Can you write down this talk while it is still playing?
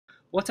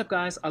What's up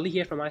guys, Ali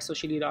here from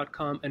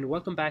isocially.com and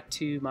welcome back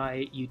to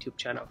my YouTube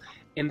channel.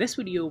 In this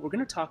video, we're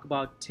going to talk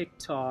about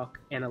TikTok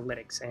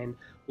analytics, and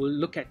we'll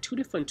look at two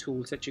different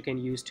tools that you can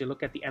use to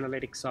look at the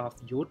analytics of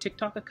your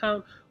TikTok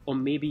account, or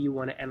maybe you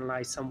want to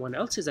analyze someone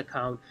else's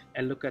account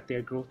and look at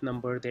their growth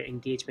number, their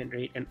engagement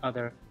rate, and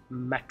other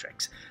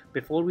metrics.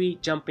 Before we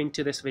jump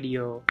into this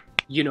video,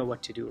 you know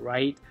what to do,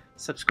 right?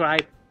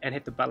 Subscribe and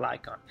hit the bell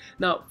icon.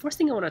 Now, first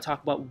thing I want to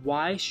talk about,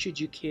 why should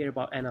you care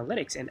about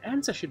analytics? And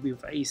answer should be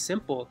very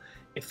simple.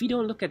 If we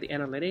don't look at the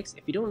analytics,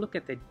 if we don't look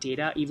at the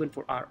data, even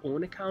for our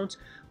own accounts,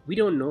 we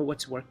don't know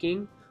what's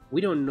working. We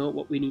don't know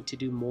what we need to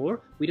do more.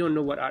 We don't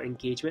know what our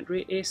engagement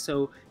rate is.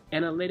 So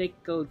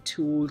analytical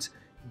tools,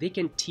 they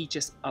can teach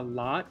us a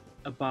lot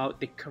about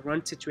the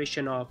current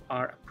situation of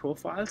our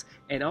profiles,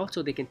 and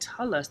also they can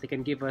tell us, they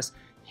can give us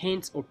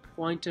hints or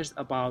pointers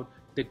about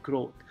the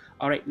growth.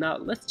 All right, now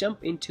let's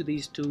jump into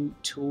these two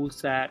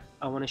tools that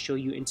I want to show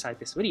you inside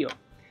this video.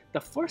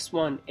 The first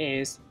one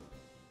is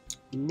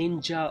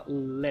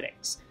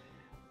Ninjalytics.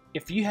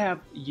 If you have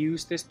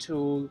used this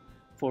tool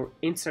for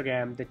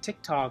Instagram, the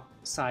TikTok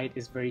site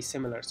is very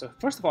similar. So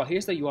first of all,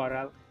 here's the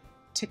URL,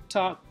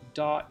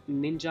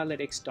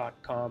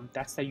 tiktok.ninjalytics.com.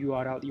 That's the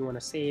URL you want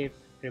to save,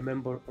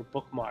 remember, or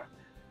bookmark.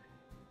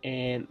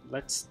 And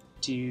let's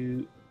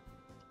do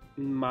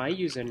my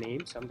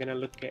username. So I'm gonna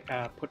look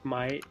at put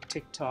my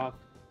TikTok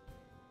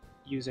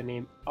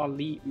username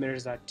Ali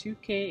Mirza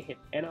 2K, hit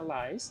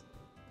analyze.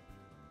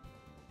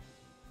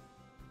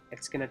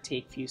 It's gonna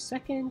take a few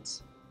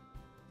seconds,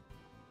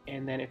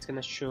 and then it's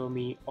gonna show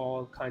me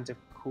all kinds of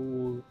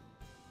cool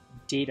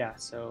data.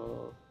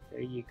 So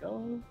there you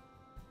go,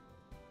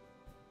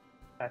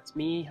 that's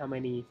me, how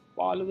many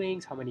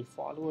followings, how many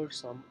followers.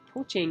 So I'm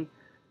approaching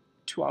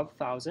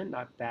 12,000,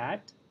 not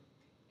bad.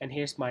 And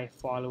here's my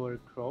follower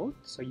growth.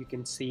 So you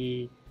can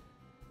see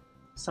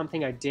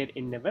something I did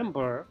in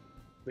November,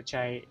 which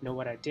I know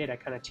what I did. I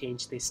kind of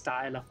changed the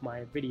style of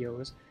my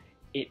videos.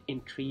 It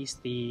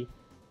increased the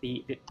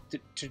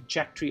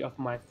trajectory of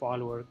my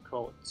follower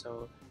growth.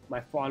 So my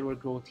follower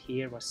growth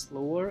here was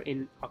slower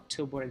in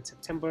October and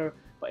September,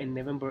 but in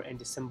November and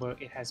December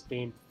it has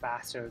been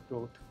faster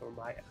growth for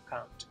my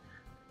account.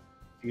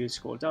 If you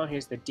scroll down,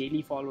 here's the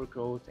daily follower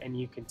growth, and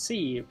you can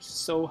see it's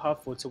so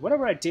helpful. So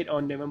whatever I did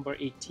on November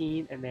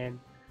 18 and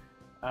then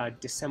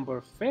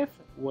December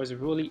 5th was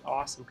really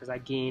awesome, because I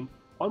gained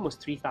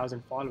almost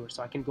 3,000 followers.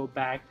 So I can go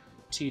back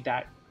to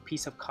that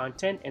piece of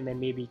content and then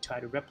maybe try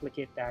to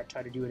replicate that,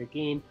 try to do it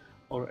again,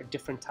 or a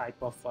different type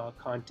of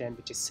content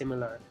which is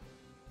similar.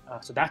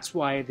 So that's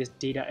why this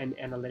data and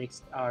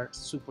analytics are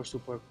super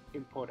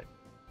important.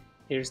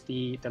 Here's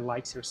the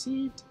likes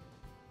received,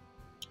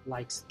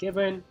 likes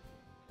given.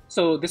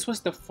 So this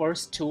was the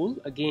first tool.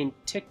 Again,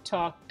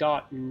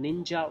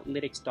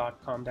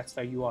 tiktok.ninjalytics.com, that's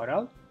the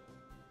URL,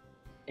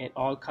 and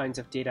all kinds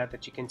of data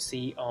that you can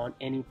see on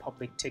any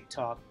public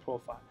TikTok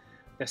profile.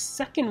 The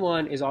second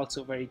one is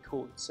also very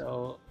cool.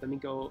 So let me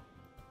go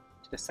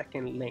to the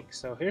second link.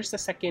 So here's the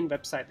second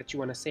website that you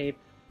want to save,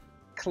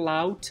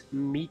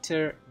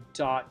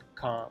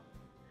 cloutmeter.com.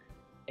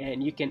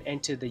 And you can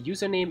enter the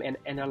username and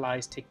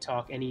analyze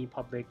TikTok, any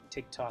public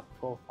TikTok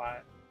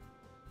profile.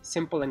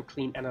 Simple and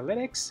clean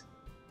analytics.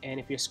 And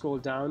if you scroll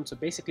down, so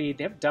basically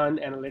they've done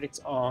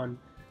analytics on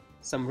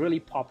some really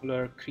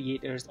popular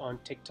creators on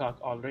TikTok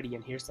already,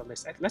 and here's the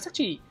list. Let's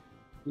actually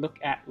look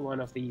at one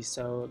of these.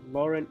 So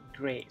Lauren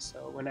Gray.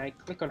 So when I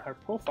click on her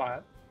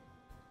profile,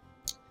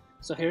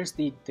 so here's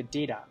the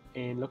data,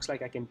 and it looks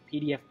like I can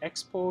PDF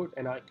export,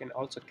 and I can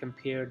also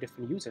compare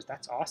different users.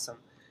 That's awesome.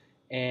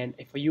 And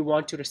if you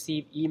want to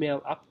receive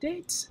email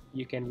updates,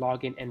 you can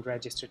log in and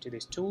register to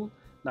this tool.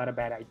 Not a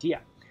bad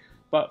idea.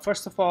 But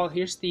first of all,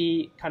 here's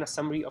the kind of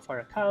summary of our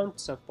account.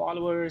 So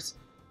followers,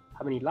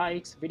 how many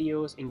likes,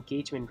 videos,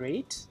 engagement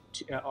rate,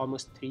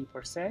 almost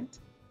 3%.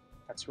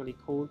 That's really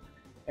cool.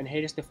 And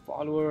here is the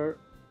followers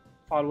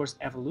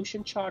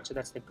evolution chart. So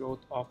that's the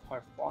growth of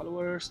our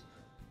followers.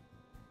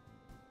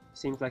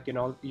 Seems like, you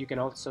know, you can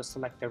also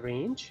select the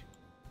range.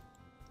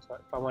 So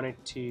if I wanted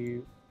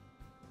to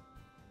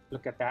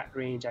look at that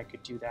range, I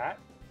could do that.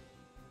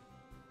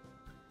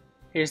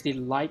 Here's the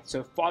like,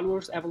 so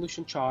followers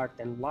evolution chart,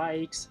 then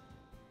likes,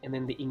 and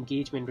then the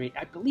engagement rate.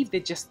 I believe they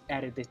just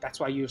added this.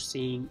 That's why you're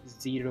seeing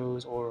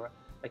zeros or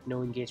like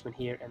no engagement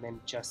here, and then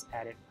just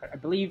added. I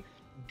believe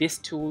this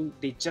tool,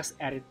 they just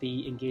added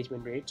the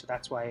engagement rate, so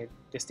that's why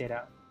this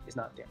data is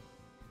not there.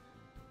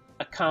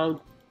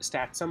 Account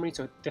stat summary.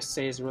 So this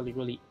says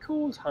really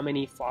cool how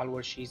many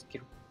followers she's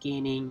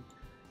gaining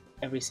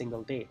every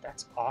single day.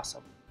 That's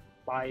awesome.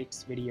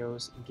 Likes,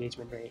 videos,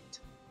 engagement rate.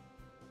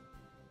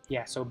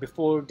 Yeah, so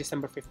before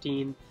December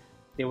 15,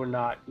 they were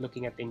not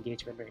looking at the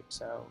engagement rate,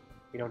 so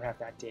we don't have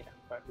that data,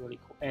 but really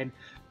cool. And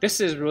this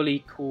is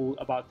really cool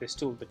about this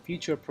tool, the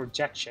future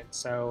projection.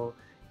 So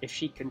if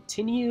she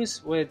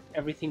continues with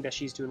everything that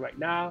she's doing right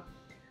now,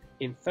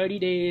 in 30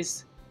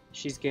 days,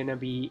 she's gonna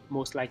be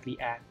most likely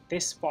at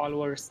this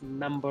followers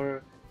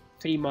number,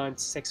 3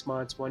 months, 6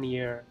 months, 1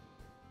 year.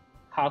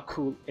 How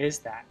cool is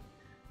that?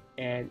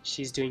 and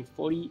she's doing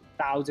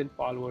 40,000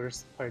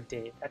 followers per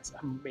day. That's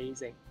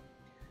amazing.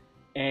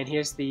 And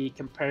here's the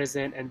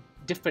comparison and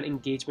different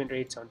engagement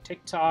rates on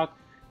TikTok.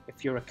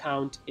 If your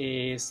account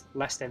is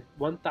less than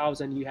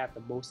 1,000, you have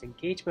the most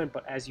engagement,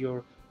 but as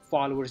your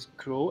followers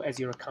grow, as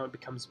your account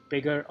becomes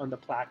bigger on the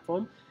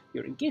platform,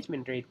 your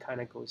engagement rate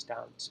kind of goes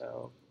down.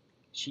 So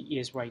she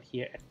is right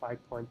here at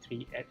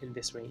 5.3 in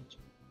this range.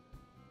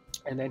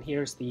 And then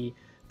here's the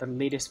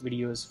latest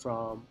videos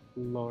from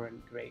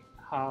Lauren Gray.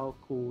 How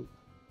cool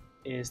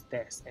is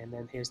this? And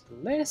then here's the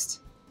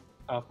list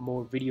of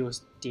more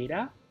videos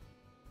data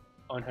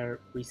on her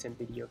recent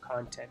video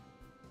content,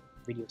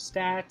 video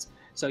stats.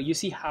 So you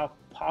see how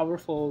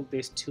powerful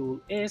this tool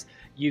is.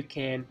 You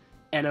can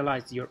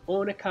analyze your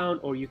own account,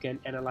 or you can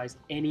analyze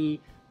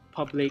any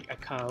public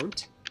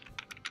account.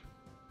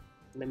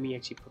 Let me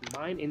actually put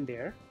mine in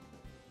there,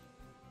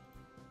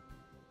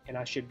 and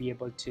I should be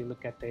able to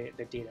look at the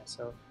data.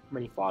 So how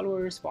many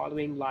followers,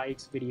 following,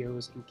 likes,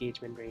 videos,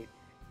 engagement rate,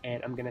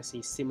 and I'm gonna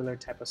see similar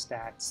type of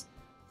stats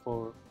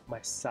for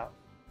myself.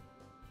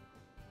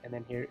 And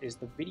then here is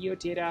the video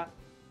data.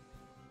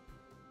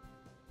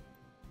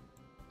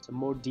 So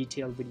more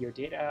detailed video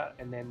data,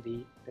 and then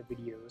the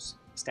videos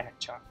stat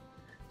chart.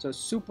 So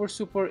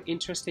super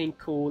interesting,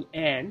 cool,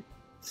 and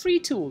free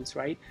tools,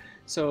 right?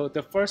 So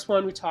the first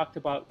one we talked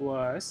about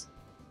was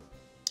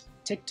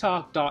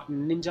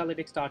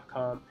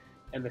tiktok.ninjalytics.com,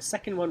 and the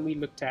second one we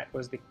looked at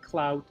was the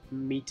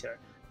Cloudmeter.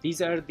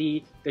 These are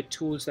the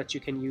tools that you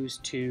can use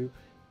to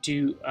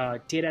do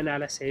data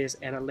analysis,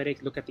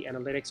 look at the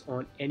analytics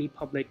on any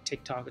public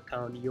TikTok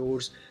account,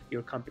 yours,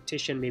 your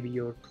competition, maybe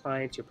your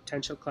clients, your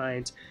potential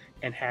clients,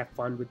 and have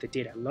fun with the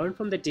data. Learn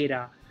from the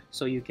data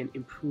so you can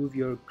improve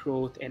your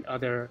growth and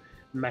other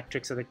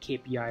metrics, other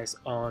KPIs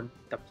on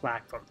the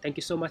platform. Thank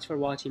you so much for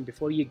watching.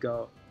 Before you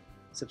go,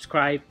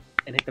 subscribe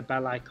and hit the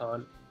bell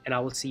icon, and I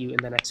will see you in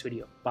the next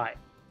video. Bye.